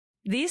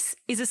This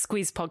is a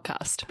Squiz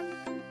podcast.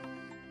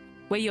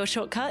 We're your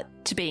shortcut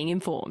to being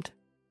informed.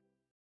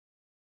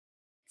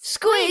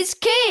 Squiz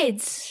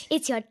Kids!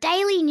 It's your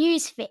daily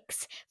news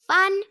fix.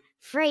 Fun,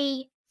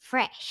 free,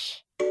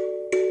 fresh.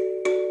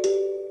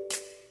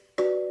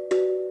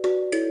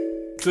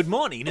 Good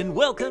morning and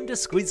welcome to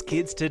Squiz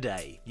Kids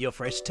Today, your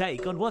fresh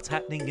take on what's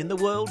happening in the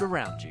world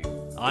around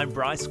you. I'm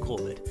Bryce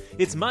Corbett.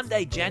 It's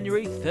Monday,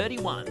 January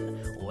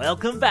 31.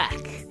 Welcome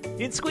back.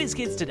 In Squiz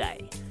Kids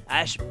Today,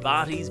 Ash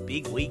Barty's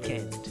big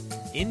weekend,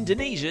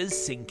 Indonesia's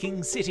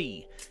sinking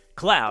city,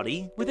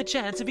 cloudy with a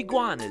chance of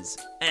iguanas,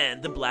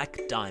 and the black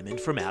diamond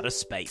from outer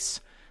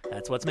space.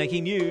 That's what's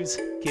making news,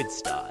 kids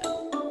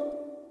style.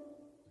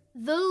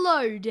 The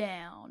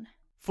Lowdown.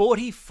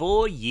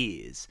 44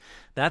 years.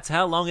 That's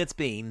how long it's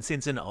been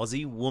since an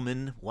Aussie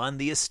woman won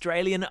the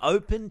Australian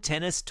Open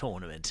tennis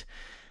tournament.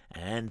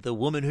 And the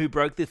woman who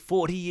broke the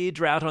 40-year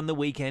drought on the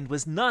weekend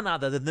was none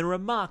other than the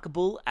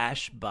remarkable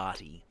Ash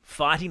Barty,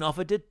 fighting off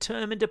a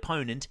determined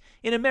opponent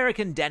in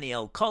American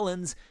Danielle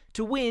Collins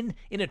to win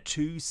in a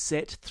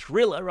two-set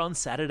thriller on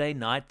Saturday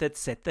night that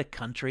set the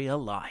country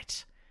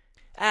alight.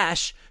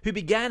 Ash, who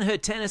began her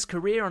tennis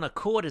career on a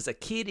court as a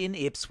kid in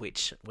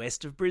Ipswich,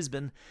 west of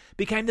Brisbane,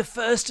 became the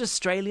first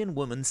Australian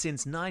woman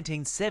since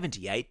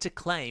 1978 to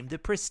claim the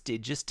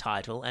prestigious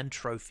title and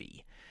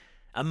trophy.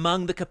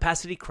 Among the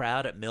capacity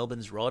crowd at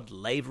Melbourne's Rod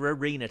Laver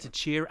Arena to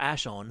cheer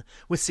Ash on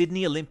were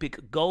Sydney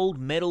Olympic gold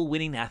medal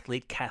winning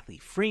athlete Cathy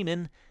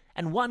Freeman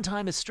and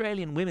one-time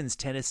Australian women's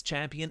tennis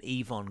champion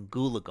Yvonne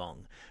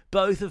Goolagong,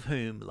 both of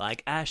whom,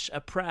 like Ash,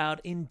 are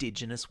proud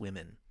Indigenous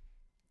women.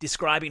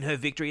 Describing her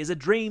victory as a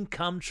dream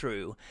come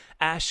true,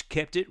 Ash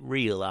kept it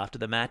real after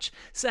the match,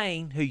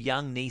 saying her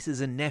young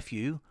nieces and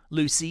nephew,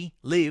 Lucy,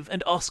 Liv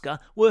and Oscar,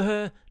 were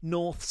her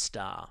North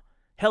Star,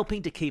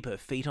 helping to keep her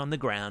feet on the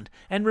ground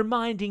and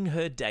reminding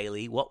her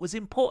daily what was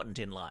important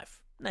in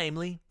life,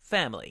 namely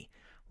family.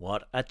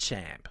 What a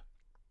champ.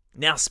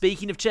 Now,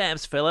 speaking of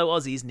champs, fellow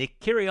Aussies Nick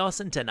Kyrgios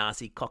and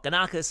Thanasi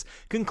Kokkinakis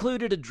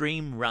concluded a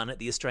dream run at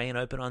the Australian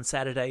Open on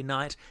Saturday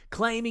night,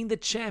 claiming the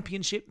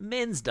championship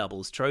men's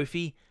doubles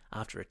trophy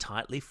after a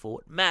tightly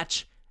fought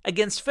match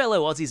against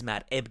fellow Aussies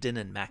Matt Ebden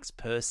and Max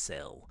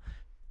Purcell.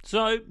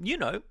 So,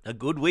 a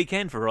good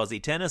weekend for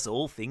Aussie tennis,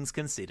 all things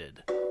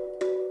considered.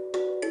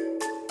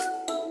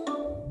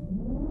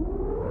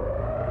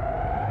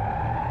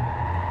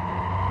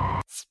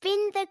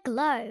 Spin the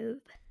globe.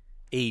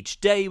 Each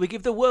day we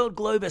give the world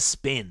globe a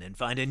spin and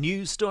find a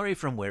news story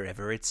from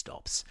wherever it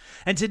stops.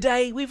 And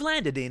today we've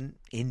landed in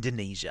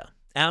Indonesia,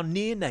 our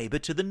near neighbour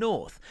to the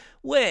north,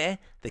 where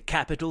the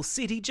capital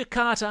city,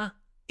 Jakarta,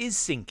 is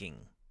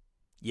sinking.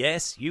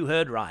 Yes, you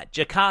heard right.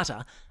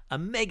 Jakarta, a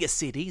mega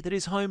city that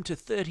is home to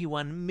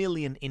 31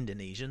 million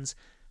Indonesians,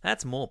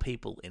 that's more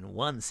people in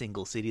one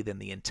single city than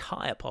the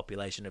entire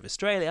population of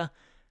Australia,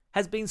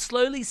 has been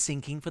slowly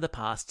sinking for the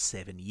past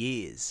 7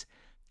 years.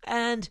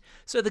 And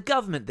so the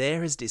government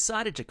there has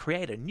decided to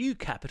create a new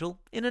capital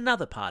in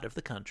another part of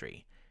the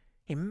country.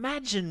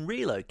 Imagine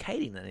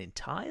relocating an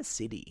entire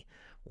city.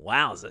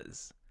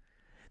 Wowzers.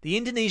 The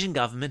Indonesian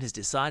government has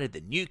decided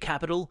the new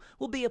capital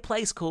will be a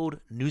place called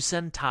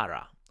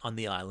Nusantara on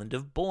the island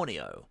of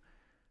Borneo.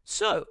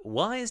 So,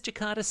 why is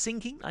Jakarta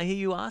sinking, I hear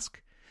you ask?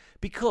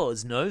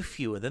 Because no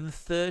fewer than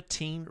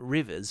 13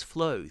 rivers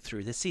flow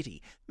through the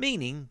city,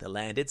 meaning the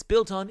land it's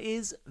built on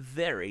is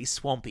very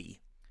swampy.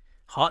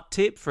 Hot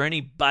tip for any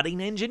budding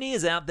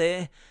engineers out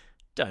there,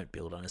 don't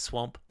build on a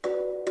swamp.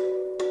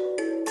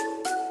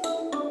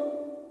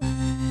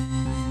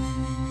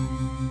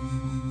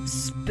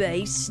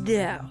 Spaced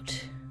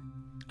out.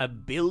 A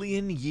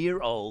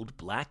billion-year-old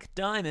black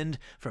diamond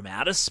from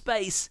outer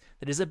space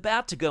that is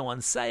about to go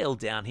on sale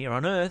down here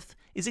on Earth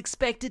is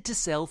expected to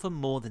sell for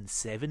more than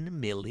 $7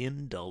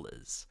 million.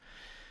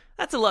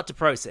 That's a lot to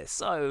process,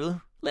 so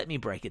let me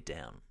break it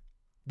down.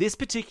 This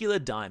particular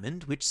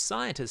diamond, which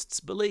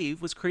scientists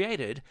believe was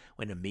created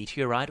when a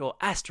meteorite or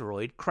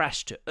asteroid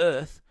crashed to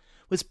Earth,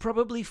 was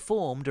probably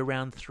formed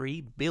around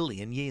 3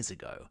 billion years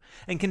ago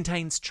and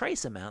contains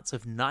trace amounts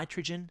of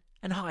nitrogen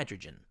and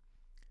hydrogen.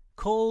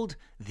 Called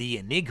the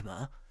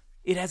Enigma,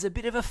 it has a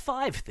bit of a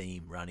 5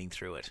 theme running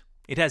through it.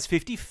 It has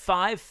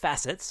 55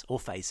 facets or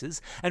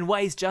faces and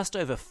weighs just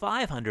over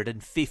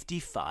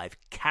 555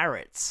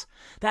 carats.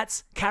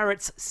 That's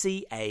carats,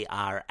 C-A-R-A-T-S,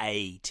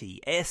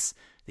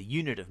 the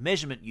unit of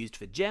measurement used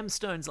for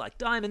gemstones like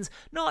diamonds,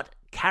 not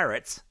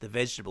carrots, the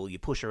vegetable you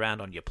push around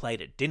on your plate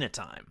at dinner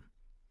time.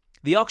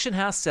 The auction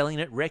house selling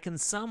it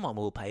reckons someone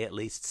will pay at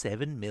least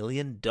 $7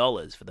 million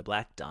for the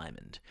black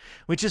diamond,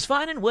 which is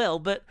fine and well,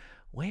 but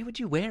where would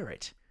you wear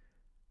it?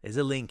 There's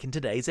a link in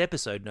today's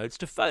episode notes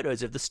to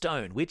photos of the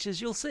stone, which, as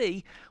you'll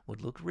see,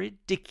 would look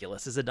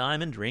ridiculous as a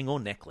diamond ring or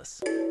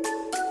necklace.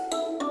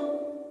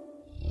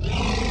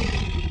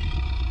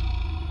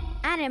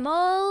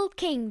 Animal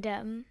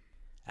Kingdom.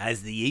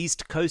 As the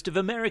east coast of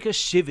America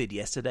shivered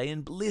yesterday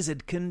in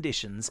blizzard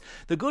conditions,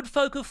 the good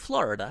folk of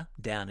Florida,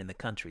 down in the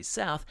country's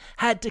south,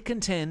 had to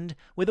contend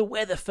with a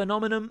weather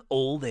phenomenon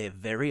all their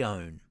very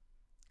own.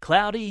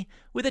 Cloudy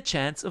with a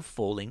chance of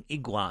falling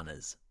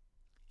iguanas.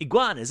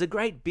 Iguanas are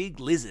great big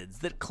lizards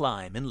that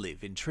climb and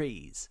live in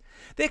trees.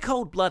 They're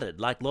cold-blooded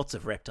like lots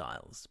of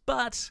reptiles,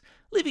 but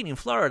living in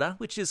Florida,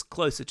 which is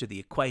closer to the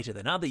equator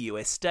than other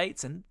US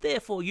states and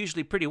therefore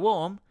usually pretty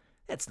warm,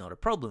 that's not a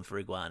problem for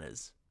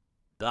iguanas.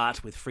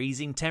 But with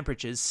freezing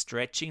temperatures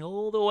stretching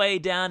all the way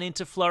down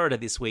into Florida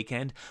this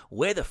weekend,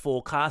 weather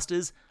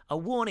forecasters are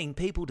warning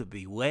people to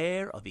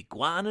beware of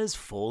iguanas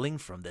falling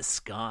from the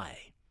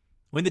sky.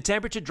 When the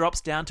temperature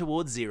drops down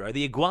towards zero,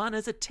 the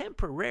iguanas are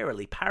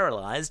temporarily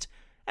paralysed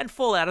and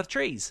fall out of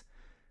trees.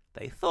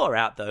 They thaw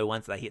out though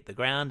once they hit the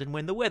ground and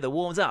when the weather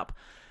warms up.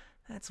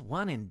 That's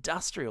one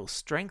industrial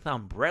strength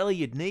umbrella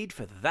you'd need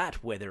for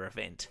that weather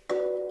event.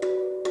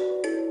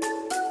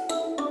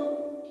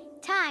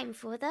 Time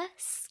for the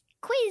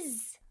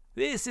quiz.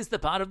 This is the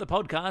part of the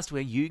podcast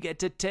where you get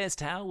to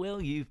test how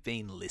well you've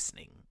been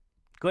listening.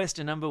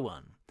 Question number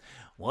 1.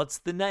 What's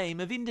the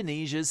name of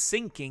Indonesia's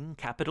sinking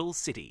capital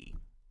city?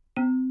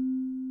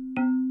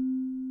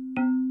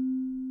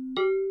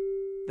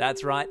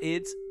 That's right,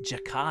 it's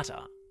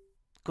Jakarta.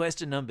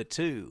 Question number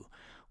 2.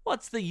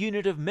 What's the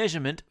unit of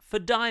measurement for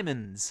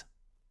diamonds?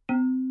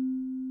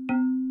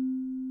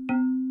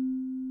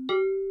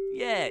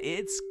 Yeah,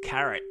 it's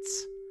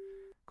carats.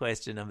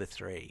 Question number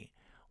 3.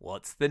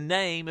 What's the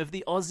name of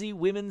the Aussie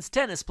women's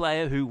tennis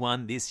player who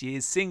won this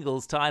year's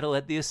singles title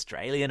at the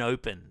Australian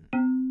Open?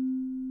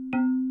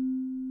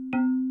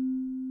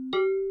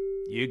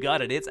 You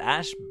got it, it's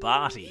Ash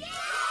Barty.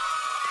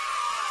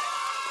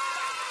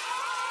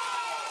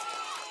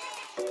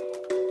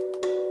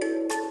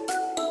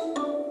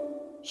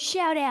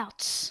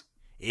 Shout-outs.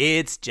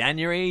 It's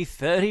January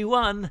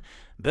 31,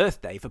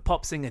 birthday for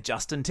pop singer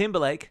Justin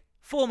Timberlake,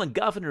 former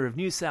Governor of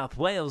New South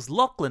Wales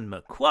Lachlan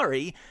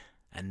Macquarie,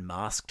 and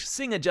masked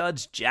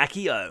singer-judge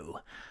Jackie O.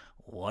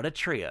 What a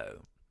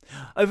trio.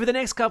 Over the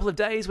next couple of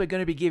days, we're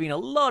going to be giving a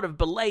lot of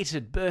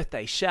belated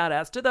birthday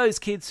shout-outs to those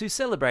kids who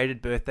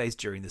celebrated birthdays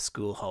during the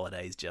school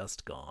holidays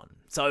just gone.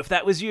 So if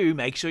that was you,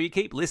 make sure you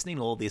keep listening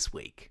all this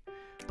week.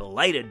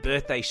 Belated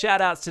birthday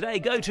shout-outs today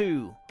go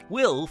to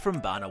Will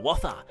from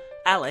Barnawatha,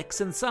 Alex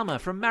and Summer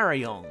from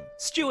Marayong,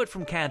 Stuart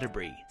from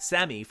Canterbury,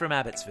 Sammy from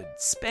Abbotsford,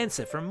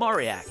 Spencer from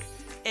Mauriac,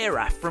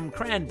 Eraf from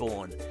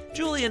Cranbourne,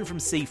 Julian from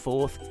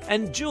Seaforth,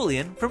 and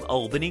Julian from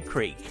Albany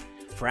Creek,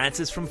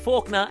 Francis from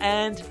Fawkner,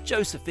 and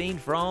Josephine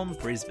from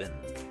Brisbane.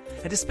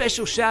 And a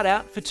special shout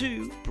out for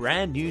 2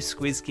 brand new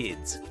Squiz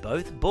kids,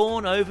 both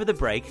born over the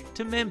break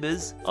to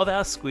members of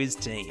our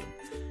Squiz team.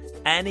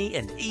 Annie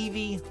and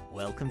Evie,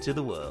 welcome to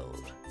the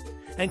world.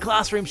 And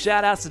classroom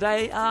shout-outs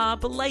today are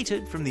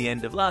belated from the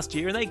end of last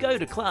year, and they go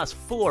to Class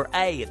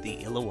 4A at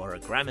the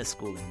Illawarra Grammar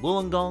School in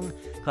Wollongong,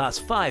 Class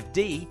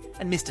 5D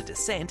and Mr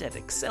Descent at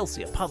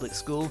Excelsior Public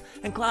School,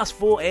 and Class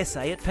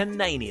 4SA at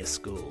Panania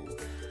School.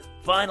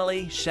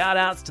 Finally,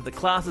 shout-outs to the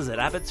classes at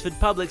Abbotsford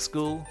Public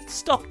School,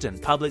 Stockton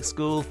Public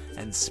School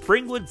and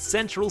Springwood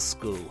Central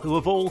School, who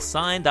have all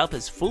signed up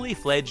as fully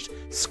fledged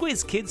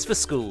Squiz Kids for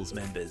Schools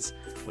members.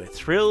 We're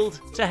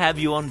thrilled to have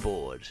you on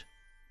board.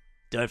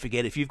 Don't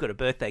forget, if you've got a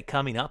birthday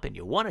coming up and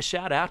you want a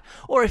shout-out,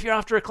 or if you're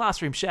after a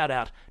classroom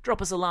shout-out,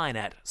 drop us a line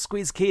at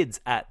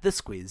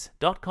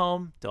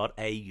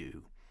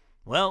squizkids@thesquiz.com.au.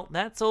 Well,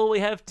 that's all we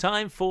have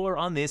time for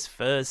on this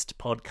first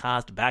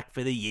podcast back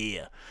for the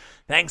year.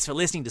 Thanks for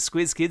listening to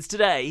Squiz Kids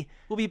today.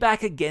 We'll be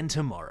back again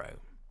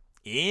tomorrow.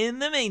 In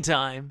the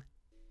meantime,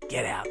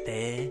 get out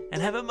there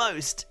and have a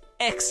most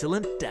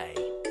excellent day.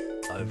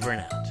 Over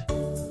and out.